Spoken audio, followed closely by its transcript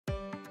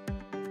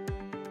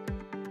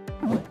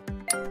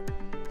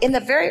in the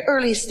very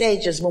early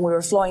stages when we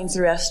were flowing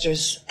through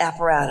Esther's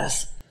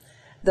apparatus,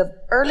 the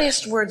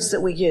earliest words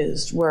that we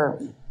used were,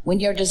 when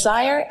your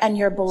desire and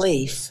your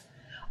belief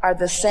are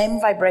the same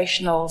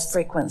vibrational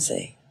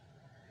frequency,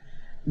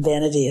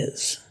 then it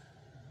is.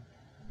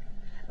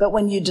 But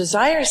when you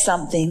desire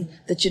something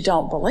that you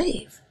don't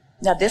believe,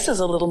 now this is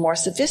a little more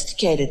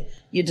sophisticated.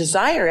 You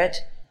desire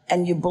it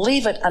and you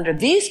believe it under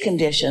these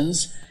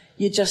conditions,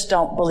 you just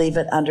don't believe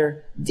it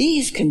under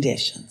these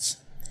conditions.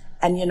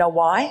 And you know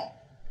why?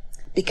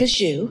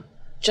 Because you,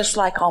 just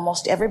like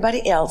almost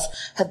everybody else,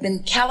 have been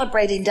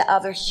calibrating to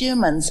other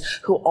humans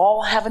who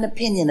all have an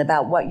opinion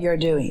about what you're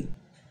doing.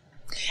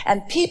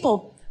 And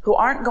people who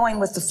aren't going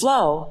with the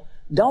flow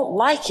don't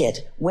like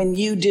it when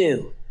you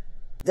do.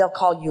 They'll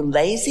call you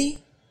lazy.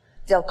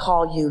 They'll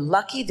call you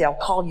lucky. They'll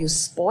call you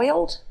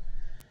spoiled.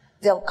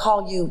 They'll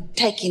call you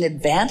taking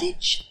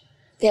advantage.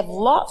 They have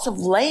lots of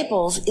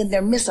labels in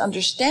their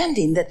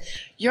misunderstanding that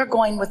you're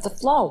going with the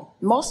flow.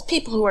 Most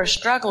people who are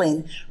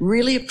struggling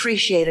really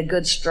appreciate a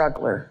good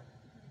struggler.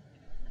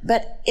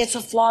 But it's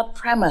a flawed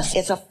premise.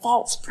 It's a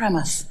false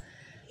premise.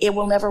 It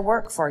will never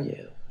work for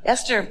you.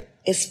 Esther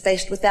is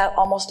faced with that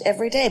almost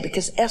every day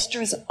because Esther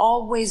has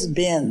always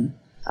been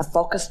a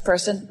focused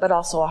person, but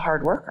also a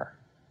hard worker.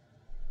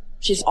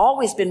 She's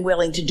always been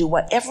willing to do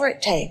whatever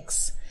it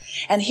takes.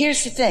 And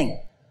here's the thing.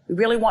 We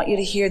really want you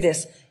to hear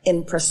this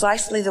in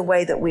precisely the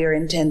way that we are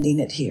intending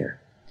it here.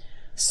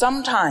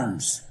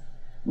 Sometimes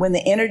when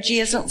the energy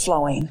isn't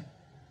flowing,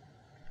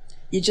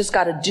 you just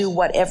got to do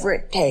whatever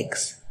it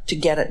takes to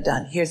get it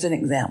done. Here's an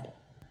example.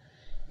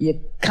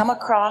 You come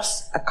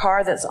across a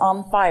car that's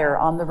on fire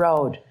on the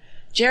road.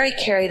 Jerry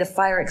carried a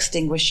fire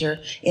extinguisher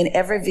in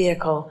every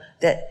vehicle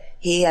that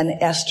he and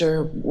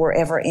Esther were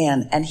ever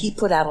in, and he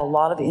put out a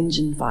lot of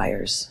engine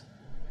fires.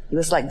 He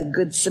was like the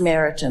Good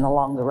Samaritan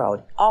along the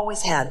road.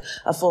 Always had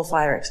a full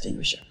fire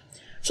extinguisher.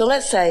 So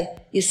let's say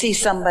you see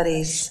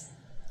somebody's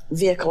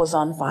vehicle is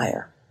on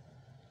fire.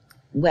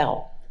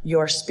 Well,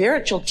 your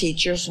spiritual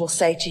teachers will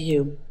say to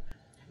you,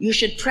 you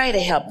should pray to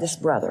help this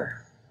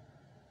brother.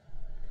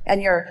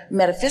 And your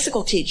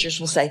metaphysical teachers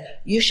will say,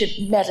 you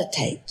should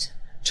meditate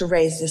to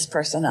raise this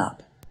person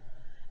up.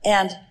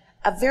 And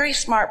a very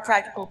smart,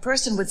 practical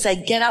person would say,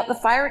 get out the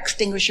fire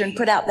extinguisher and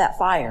put out that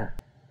fire.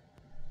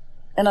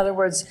 In other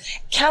words,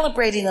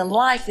 calibrating in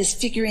life is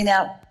figuring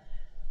out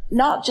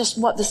not just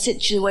what the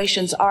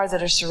situations are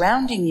that are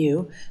surrounding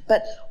you,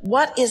 but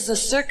what is the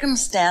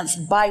circumstance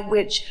by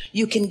which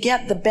you can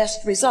get the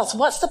best results?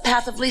 What's the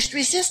path of least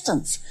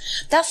resistance?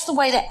 That's the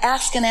way to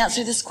ask and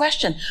answer this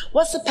question.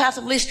 What's the path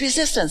of least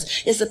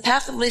resistance? Is the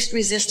path of least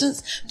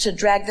resistance to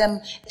drag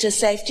them to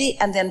safety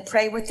and then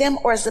pray with them?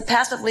 Or is the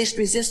path of least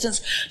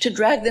resistance to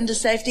drag them to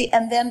safety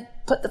and then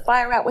put the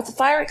fire out with the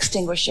fire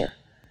extinguisher?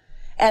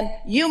 And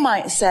you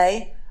might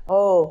say,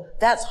 oh,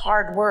 that's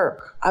hard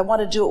work. I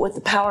want to do it with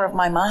the power of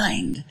my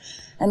mind.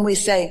 And we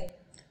say,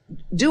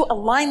 do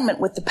alignment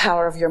with the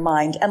power of your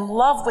mind and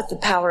love with the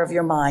power of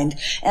your mind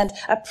and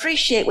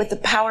appreciate with the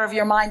power of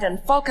your mind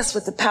and focus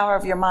with the power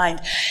of your mind.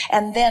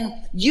 And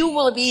then you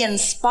will be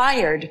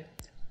inspired.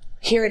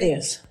 Here it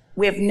is.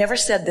 We have never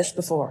said this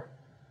before.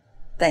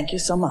 Thank you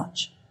so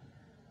much.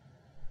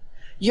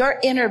 Your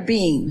inner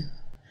being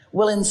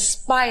will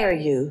inspire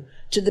you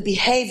to the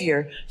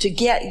behavior to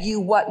get you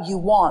what you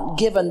want,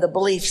 given the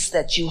beliefs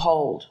that you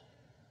hold.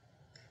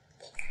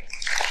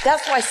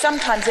 That's why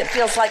sometimes it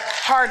feels like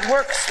hard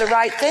work's the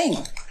right thing.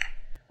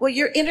 Well,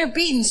 your inner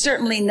being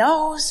certainly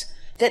knows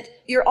that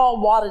you're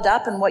all wadded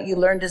up in what you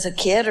learned as a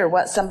kid or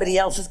what somebody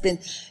else has been.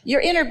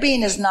 Your inner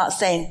being is not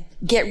saying,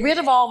 get rid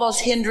of all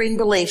those hindering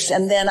beliefs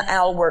and then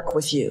I'll work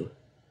with you.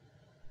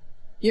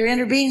 Your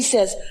inner being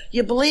says,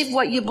 you believe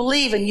what you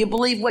believe, and you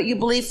believe what you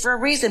believe for a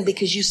reason,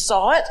 because you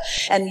saw it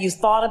and you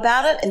thought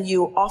about it and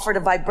you offered a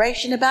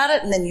vibration about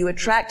it and then you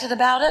attracted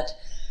about it.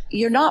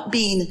 You're not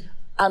being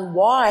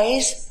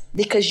unwise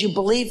because you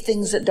believe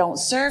things that don't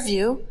serve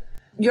you.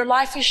 Your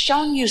life has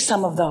shown you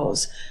some of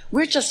those.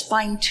 We're just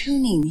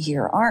fine-tuning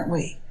here, aren't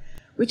we?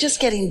 We're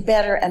just getting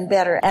better and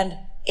better, and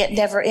it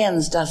never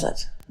ends, does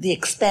it? The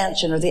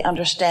expansion or the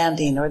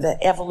understanding or the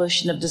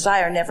evolution of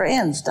desire never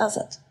ends, does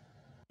it?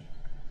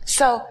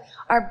 So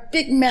our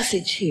big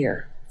message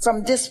here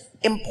from this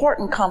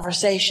important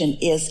conversation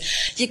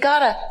is you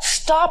gotta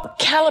stop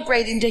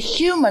calibrating to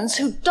humans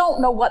who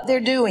don't know what they're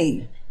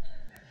doing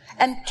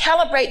and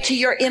calibrate to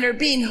your inner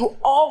being who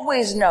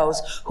always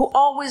knows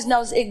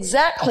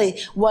exactly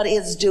what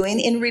it's doing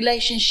in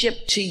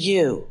relationship to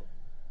you.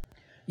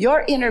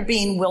 Your inner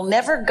being will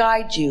never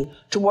guide you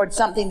towards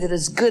something that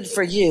is good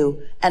for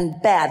you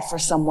and bad for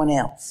someone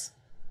else.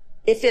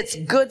 If it's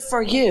good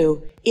for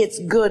you, it's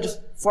good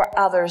for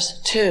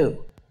others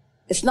too.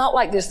 It's not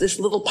like there's this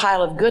little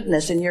pile of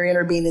goodness and your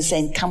inner being is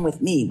saying, come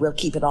with me, we'll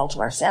keep it all to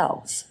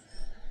ourselves.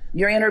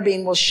 Your inner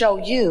being will show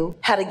you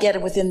how to get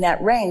it within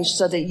that range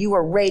so that you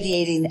are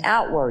radiating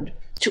outward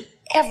to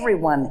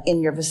everyone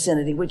in your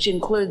vicinity, which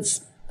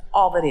includes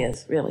all that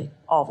is, really,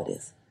 all that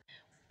is.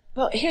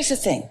 Well, here's the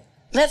thing.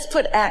 Let's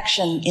put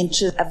action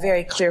into a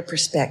very clear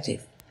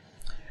perspective.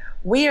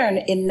 We are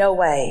in no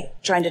way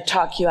trying to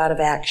talk you out of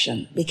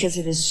action because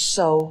it is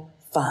so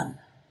fun.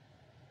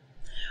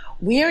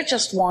 We are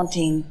just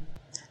wanting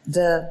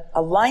the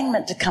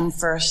alignment to come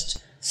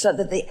first so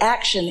that the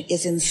action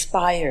is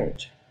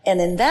inspired.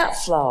 And in that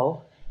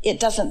flow, it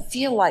doesn't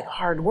feel like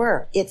hard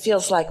work. It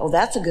feels like, oh,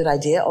 that's a good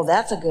idea. Oh,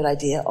 that's a good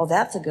idea. Oh,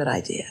 that's a good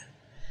idea.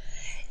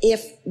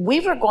 If we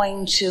were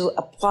going to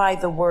apply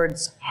the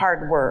words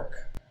hard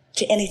work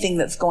to anything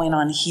that's going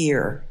on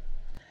here,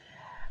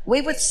 we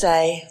would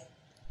say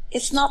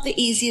it's not the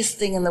easiest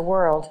thing in the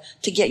world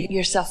to get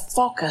yourself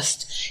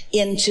focused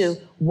into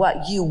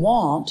what you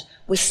want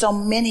with so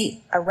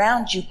many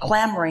around you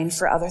clamoring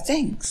for other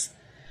things.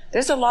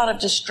 There's a lot of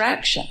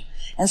distraction.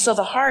 And so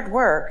the hard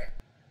work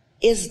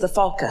is the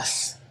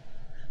focus.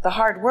 The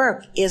hard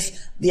work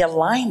is the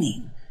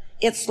aligning.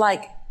 It's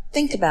like,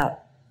 think about,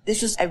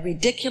 this is a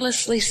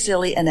ridiculously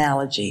silly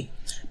analogy,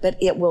 but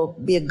it will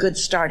be a good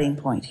starting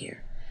point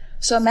here.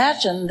 So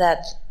imagine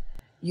that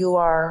you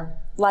are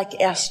like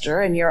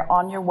Esther and you're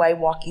on your way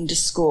walking to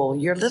school.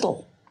 You're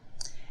little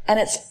and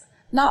it's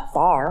not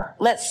far.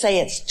 Let's say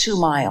it's 2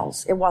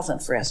 miles. It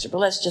wasn't for Esther, but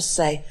let's just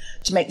say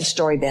to make the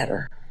story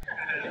better.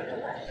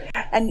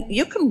 And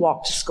you can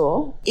walk to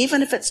school,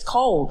 even if it's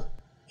cold,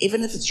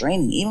 even if it's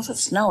raining, even if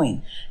it's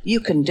snowing, you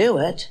can do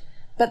it.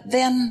 But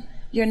then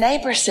your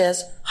neighbor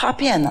says,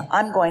 hop in,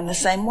 I'm going the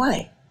same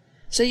way.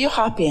 So you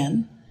hop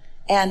in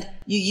and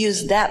you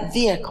use that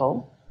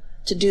vehicle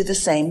to do the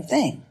same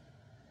thing.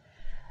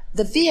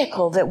 The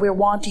vehicle that we're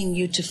wanting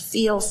you to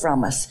feel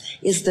from us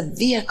is the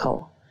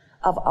vehicle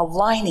of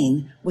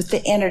aligning with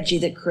the energy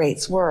that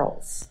creates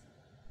worlds.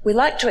 We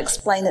like to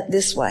explain it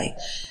this way.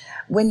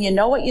 When you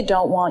know what you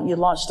don't want, you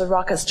launch the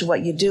rockets to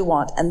what you do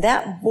want. And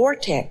that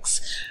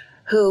vortex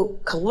who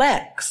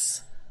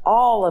collects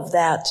all of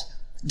that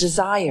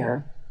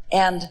desire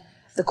and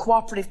the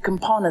cooperative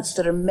components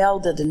that are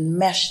melded and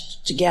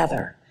meshed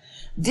together.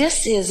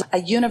 This is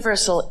a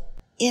universal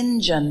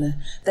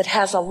engine that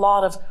has a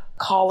lot of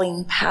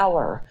calling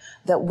power,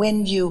 that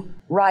when you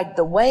ride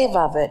the wave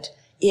of it,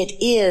 it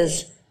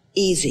is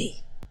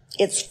easy.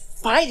 It's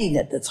fighting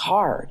it that's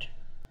hard.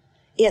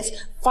 It's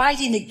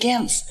fighting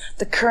against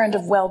the current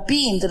of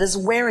well-being that is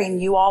wearing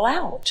you all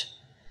out.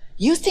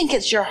 You think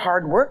it's your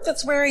hard work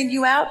that's wearing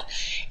you out.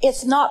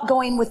 It's not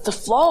going with the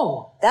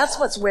flow. That's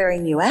what's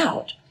wearing you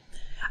out.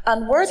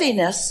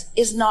 Unworthiness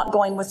is not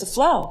going with the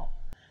flow.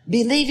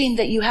 Believing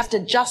that you have to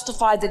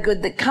justify the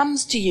good that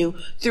comes to you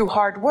through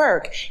hard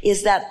work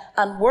is that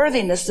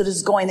unworthiness that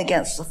is going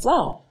against the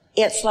flow.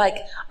 It's like,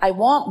 I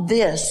want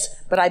this,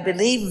 but I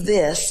believe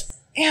this.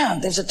 Yeah,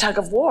 there's a tug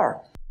of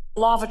war.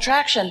 The law of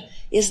attraction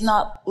is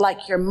not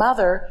like your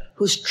mother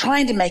who's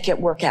trying to make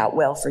it work out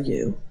well for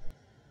you.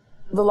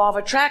 The law of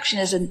attraction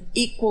is an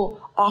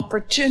equal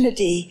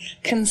opportunity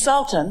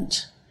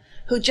consultant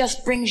who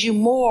just brings you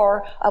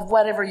more of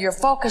whatever you're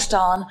focused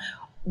on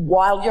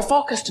while you're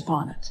focused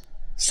upon it.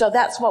 So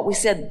that's what we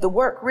said. The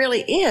work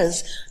really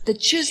is the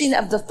choosing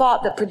of the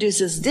thought that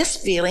produces this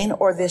feeling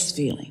or this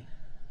feeling.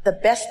 The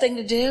best thing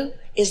to do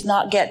is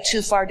not get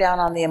too far down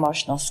on the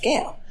emotional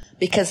scale,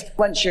 because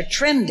once you're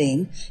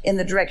trending in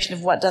the direction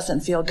of what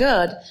doesn't feel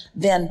good,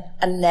 then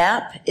a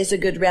nap is a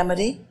good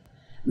remedy.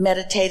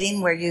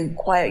 Meditating where you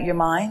quiet your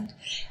mind.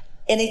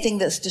 Anything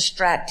that's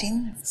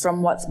distracting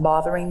from what's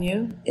bothering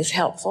you is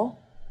helpful,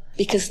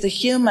 because the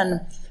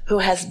human who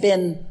has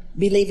been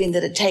believing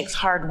that it takes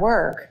hard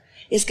work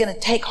is going to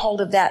take hold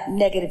of that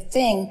negative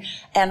thing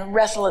and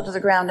wrestle it to the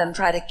ground and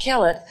try to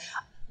kill it,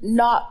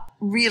 not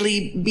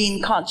really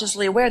being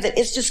consciously aware that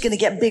it's just going to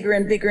get bigger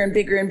and bigger and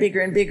bigger and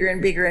bigger and bigger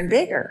and bigger and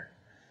bigger.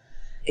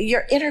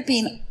 Your inner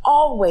being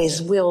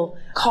always will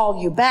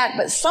call you back,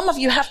 but some of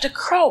you have to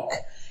croak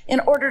in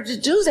order to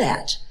do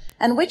that.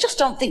 And we just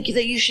don't think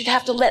that you should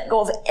have to let go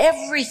of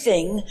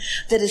everything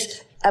that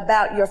is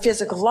about your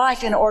physical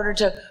life in order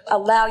to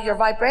allow your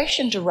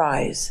vibration to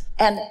rise.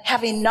 And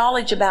having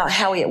knowledge about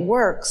how it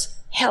works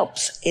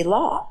helps a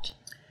lot.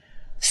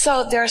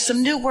 So there are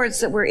some new words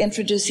that we're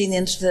introducing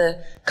into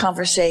the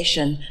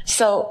conversation.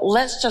 So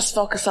let's just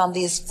focus on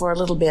these for a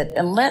little bit,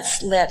 and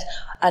let's let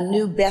a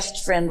new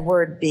best friend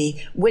word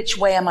be, which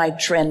way am I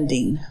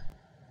trending?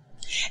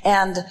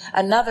 And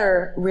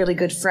another really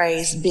good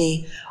phrase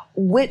be,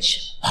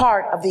 which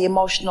part of the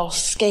emotional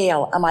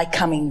scale am I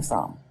coming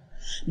from?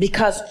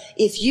 Because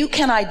if you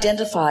can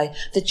identify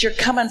that you're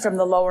coming from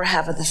the lower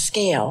half of the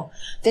scale,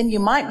 then you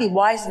might be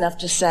wise enough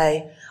to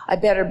say, I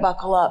better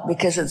buckle up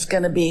because it's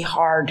going to be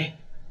hard.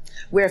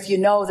 Where if you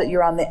know that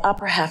you're on the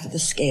upper half of the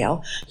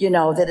scale, you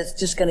know that it's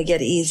just going to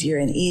get easier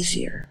and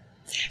easier.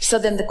 So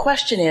then the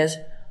question is,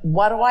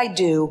 what do I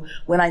do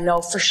when I know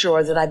for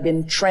sure that I've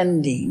been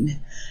trending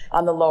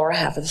on the lower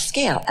half of the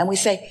scale? And we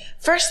say,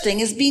 first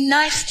thing is be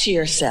nice to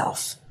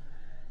yourself.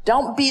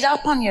 Don't beat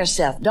up on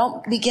yourself.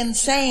 Don't begin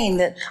saying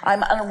that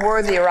I'm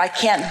unworthy or I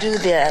can't do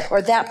that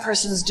or that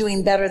person's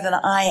doing better than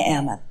I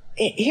am.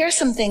 Here's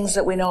some things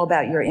that we know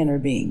about your inner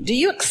being. Do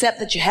you accept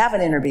that you have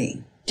an inner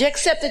being? Do you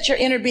accept that your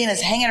inner being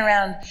is hanging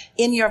around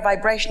in your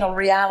vibrational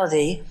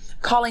reality,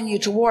 calling you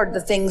toward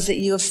the things that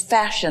you have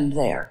fashioned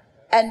there?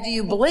 And do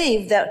you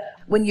believe that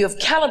when you have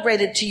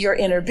calibrated to your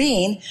inner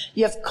being,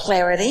 you have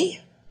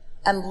clarity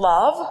and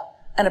love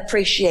and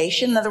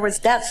appreciation. In other words,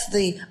 that's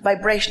the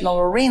vibrational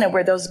arena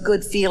where those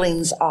good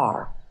feelings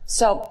are.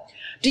 So,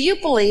 do you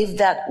believe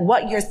that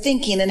what you're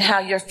thinking and how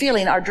you're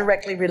feeling are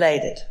directly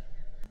related?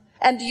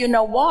 And do you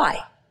know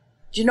why?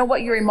 Do you know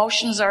what your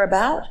emotions are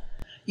about?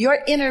 Your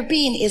inner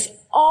being is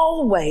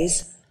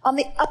always on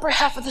the upper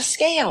half of the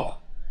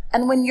scale.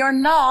 And when you're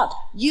not,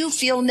 you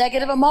feel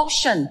negative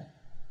emotion.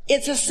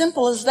 It's as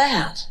simple as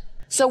that.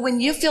 So when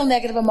you feel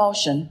negative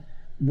emotion,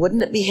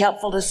 wouldn't it be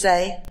helpful to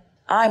say,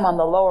 I'm on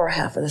the lower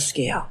half of the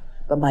scale,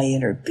 but my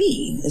inner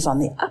being is on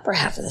the upper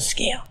half of the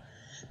scale?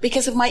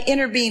 Because if my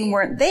inner being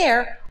weren't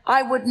there,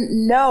 I wouldn't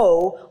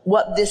know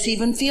what this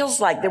even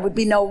feels like. There would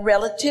be no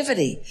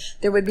relativity.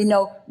 There would be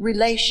no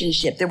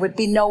relationship. There would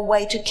be no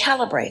way to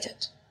calibrate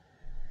it.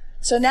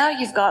 So now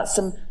you've got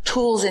some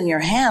tools in your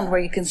hand where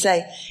you can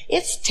say,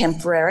 it's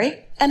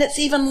temporary and it's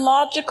even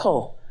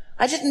logical.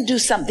 I didn't do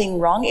something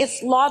wrong.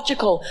 It's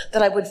logical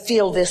that I would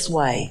feel this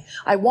way.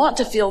 I want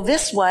to feel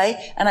this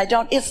way and I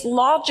don't. It's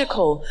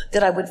logical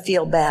that I would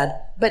feel bad,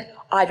 but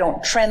I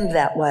don't trend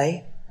that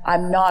way.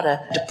 I'm not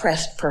a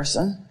depressed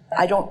person.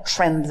 I don't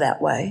trend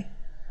that way.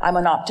 I'm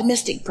an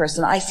optimistic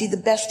person. I see the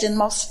best in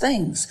most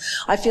things.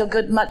 I feel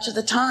good much of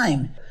the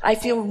time. I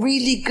feel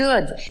really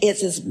good.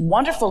 It's as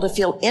wonderful to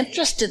feel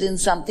interested in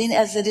something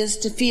as it is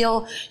to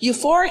feel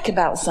euphoric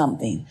about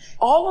something.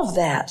 All of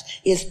that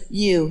is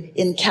you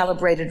in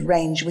calibrated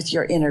range with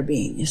your inner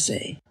being, you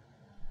see.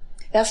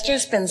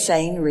 Esther's been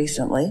saying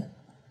recently,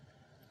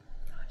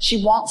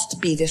 she wants to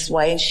be this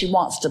way and she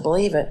wants to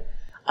believe it.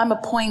 I'm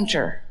a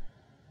pointer.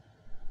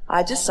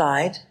 I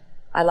decide,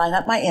 I line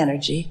up my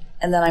energy,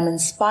 and then I'm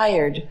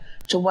inspired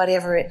to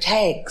whatever it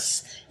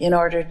takes in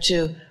order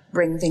to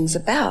bring things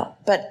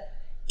about. But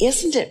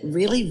isn't it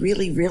really,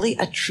 really, really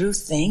a true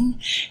thing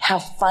how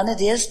fun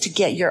it is to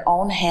get your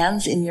own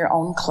hands in your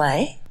own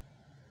clay?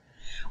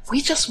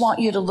 We just want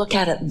you to look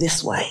at it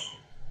this way.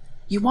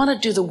 You want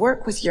to do the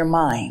work with your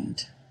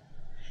mind.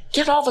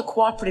 Get all the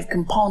cooperative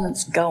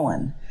components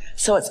going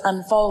so it's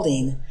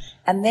unfolding,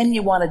 and then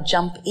you want to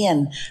jump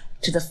in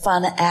to the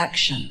fun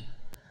action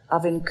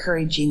of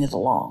encouraging it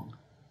along.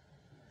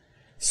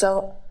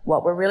 So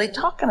what we're really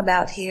talking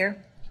about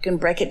here, you can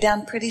break it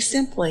down pretty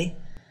simply.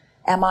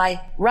 Am I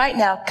right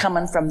now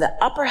coming from the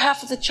upper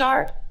half of the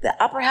chart, the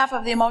upper half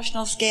of the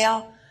emotional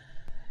scale?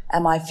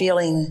 Am I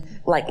feeling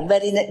like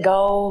letting it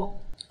go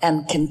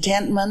and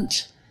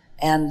contentment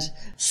and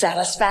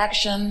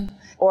satisfaction?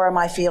 Or am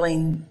I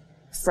feeling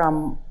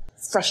from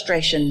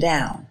frustration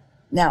down?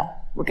 Now,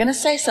 we're going to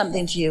say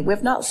something to you.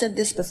 We've not said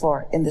this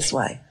before in this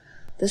way.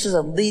 This is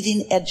a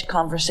leading edge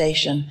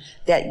conversation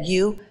that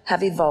you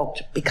have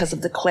evoked because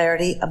of the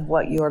clarity of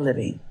what you're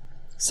living.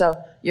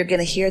 So you're going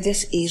to hear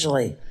this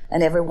easily,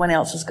 and everyone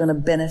else is going to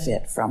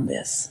benefit from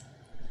this.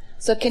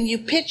 So can you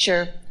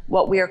picture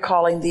what we are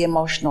calling the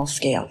emotional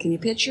scale? Can you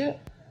picture it?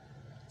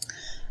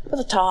 Up at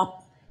the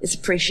top is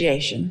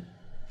appreciation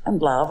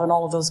and love and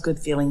all of those good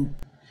feelings.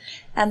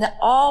 And then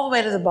all the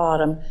way to the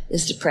bottom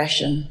is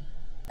depression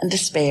and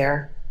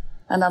despair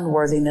and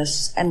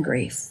unworthiness and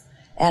grief.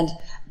 And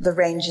the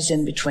range is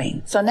in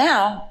between. So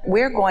now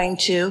we're going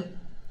to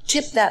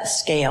tip that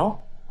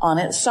scale on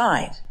its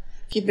side.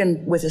 If you've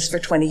been with us for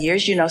 20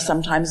 years, you know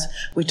sometimes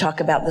we talk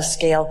about the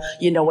scale.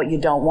 You know what you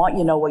don't want.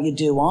 You know what you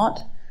do want.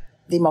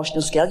 The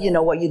emotional scale, you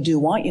know what you do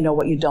want. You know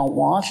what you don't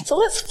want. So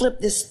let's flip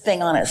this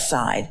thing on its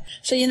side.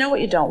 So you know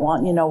what you don't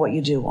want. You know what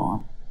you do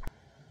want.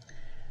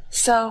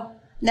 So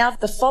now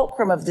the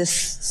fulcrum of this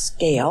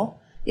scale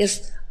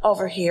is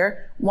over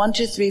here. 1,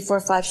 2, 3, 4,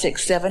 5,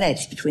 6, 7, 8.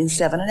 It's between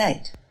 7 and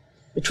 8.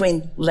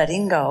 Between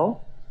letting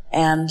go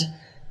and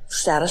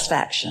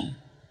satisfaction.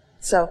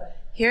 So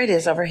here it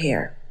is over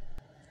here.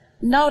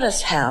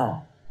 Notice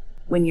how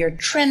when you're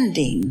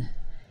trending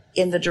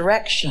in the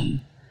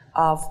direction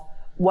of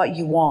what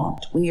you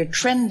want, when you're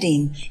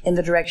trending in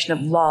the direction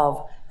of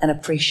love and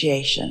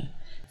appreciation,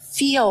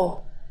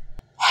 feel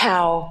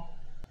how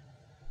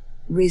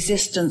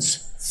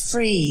resistance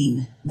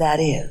freeing that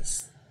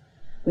is.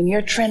 When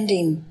you're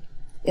trending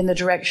in the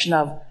direction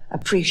of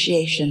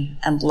appreciation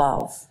and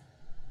love.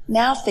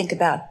 Now think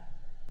about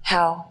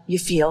how you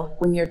feel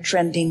when you're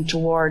trending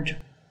toward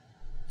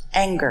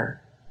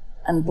anger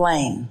and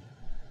blame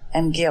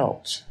and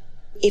guilt.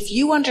 If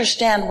you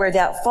understand where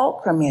that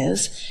fulcrum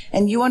is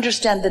and you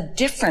understand the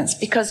difference,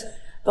 because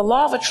the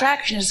law of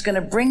attraction is going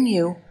to bring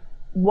you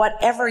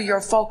whatever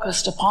you're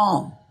focused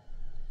upon.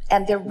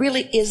 And there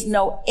really is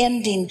no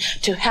ending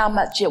to how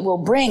much it will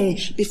bring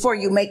before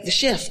you make the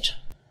shift.